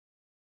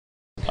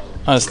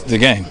It's the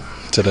game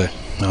today.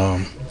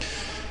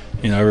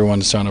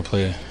 Everyone's trying to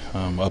play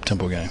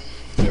up-tempo game.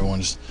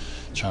 Everyone's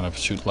trying to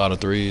shoot a lot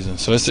of threes, and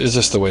so it's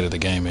just the way that the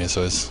game is.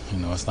 So it's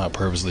not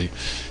purposely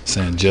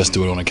saying just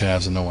do it on the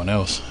Cavs and no one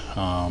else.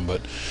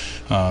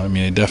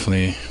 They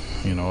definitely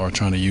are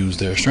trying to use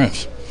their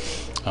strengths.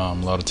 A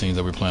lot of teams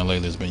that we're playing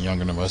lately has been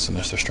younger than us, and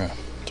that's their strength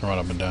to run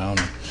up and down.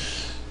 And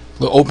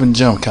the open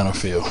jump kind of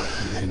feel,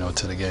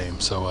 to the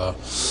game. So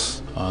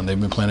they've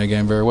been playing their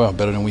game very well,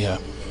 better than we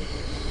have.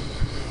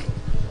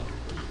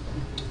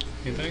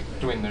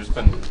 Dwyane, there's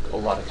been a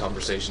lot of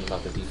conversation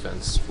about the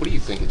defense. What do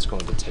you think it's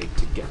going to take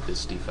to get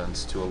this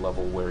defense to a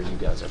level where you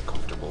guys are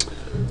comfortable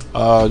with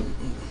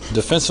it?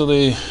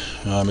 Defensively,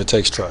 it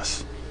takes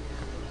trust.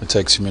 It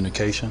takes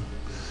communication,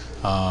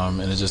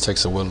 and it just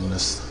takes a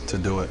willingness to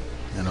do it.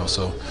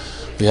 So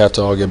we have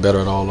to all get better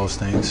at all those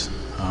things.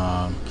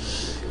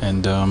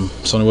 It's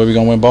the only way we're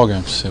going to win ball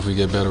games if we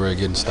get better at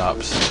getting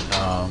stops.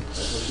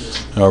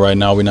 Right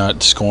now we're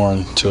not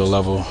scoring to a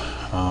level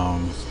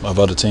of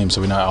other teams,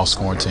 so we're not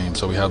outscoring teams,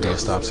 so we have to get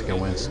stops to get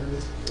wins.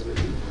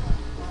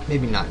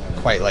 Maybe not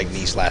quite like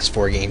these last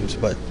 4 games,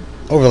 but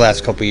over the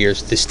last couple of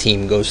years, this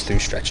team goes through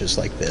stretches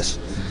like this.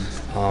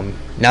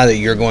 Now that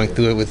you're going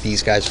through it with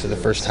these guys for the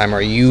first time,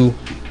 are you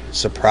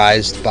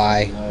surprised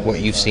by what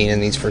you've seen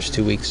in these first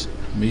 2 weeks?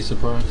 Me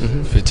surprised?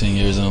 15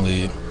 years in the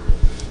league.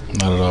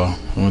 Not at all.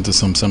 I went through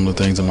some similar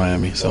things in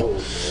Miami,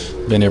 so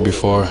been here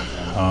before.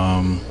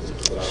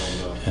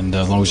 And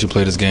as long as you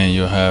play this game,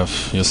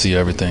 you'll see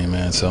everything,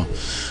 man. So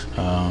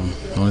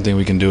the only thing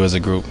we can do as a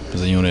group,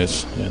 as a unit,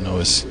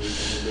 is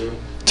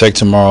take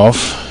tomorrow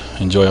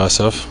off, enjoy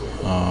ourselves,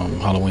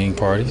 Halloween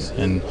parties,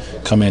 and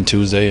come in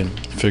Tuesday and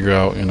figure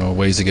out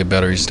ways to get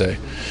better each day.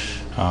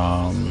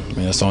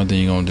 That's the only thing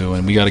you're gonna do,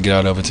 and we got to get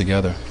out of it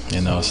together.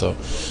 So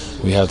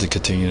we have to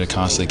continue to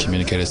constantly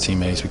communicate as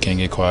teammates. We can't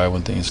get quiet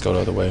when things go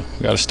the other way.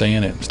 We got to stay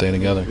in it, stay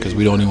together, because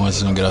we the only ones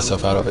that's gonna get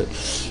ourselves out of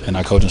it, and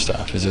our coaching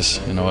staff. It's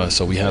just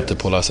so we have to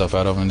pull ourselves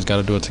out of it, and just got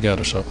to do it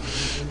together. So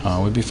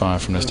we'll be fine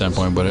from that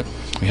standpoint, but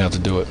we have to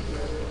do it.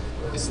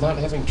 Is not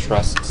having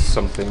trust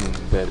something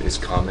that is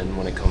common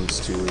when it comes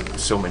to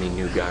so many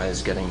new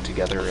guys getting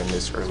together in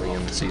this early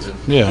in the season?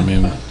 Yeah,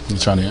 we're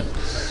trying to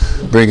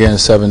bring in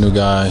 7 new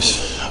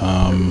guys,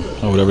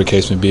 or whatever the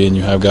case may be, and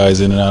you have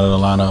guys in and out of the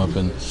lineup,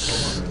 and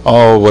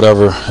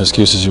whatever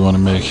excuses you want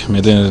to make.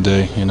 At the end of the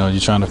day,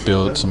 you're trying to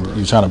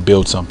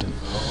build something,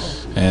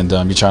 and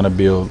you're trying to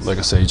build, like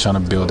I said, you're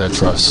trying to build that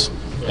trust,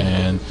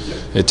 and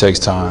it takes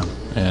time.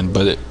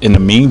 But in the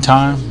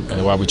meantime,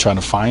 while we're trying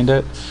to find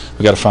it,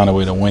 we got to find a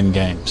way to win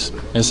games.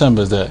 As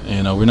simple as that.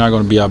 We're not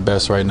going to be our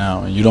best right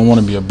now, and you don't want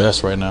to be your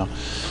best right now.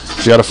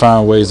 You got to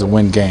find ways to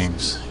win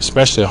games,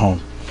 especially at home.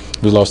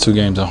 We lost 2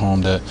 games at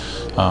home that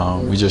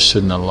we just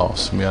shouldn't have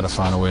lost. We got to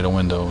find a way to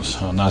win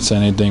those. I'm not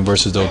saying anything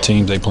versus those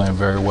teams; they playing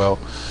very well,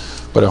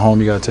 but at home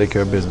you got to take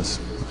care of business,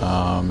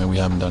 and we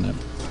haven't done that.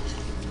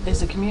 Is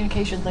the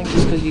communication thing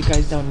just because you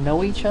guys don't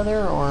know each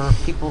other, or are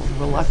people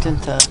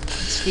reluctant to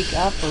speak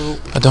up? Or?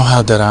 I don't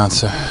have that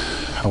answer.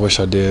 I wish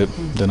I did.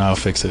 Then I'll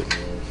fix it.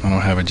 I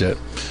don't have it yet,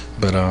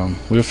 but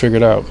we'll figure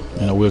it out.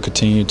 We'll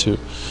continue to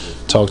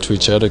talk to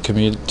each other,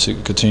 continue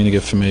to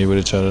get familiar with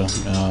each other.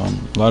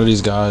 A lot of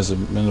these guys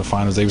have been in the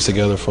finals. They was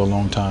together for a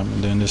long time,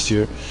 and then this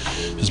year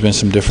there's been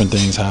some different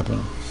things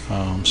happening.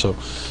 So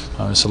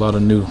it's a lot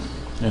of new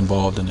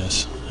involved in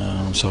this.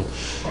 So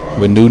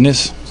with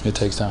newness, it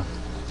takes time.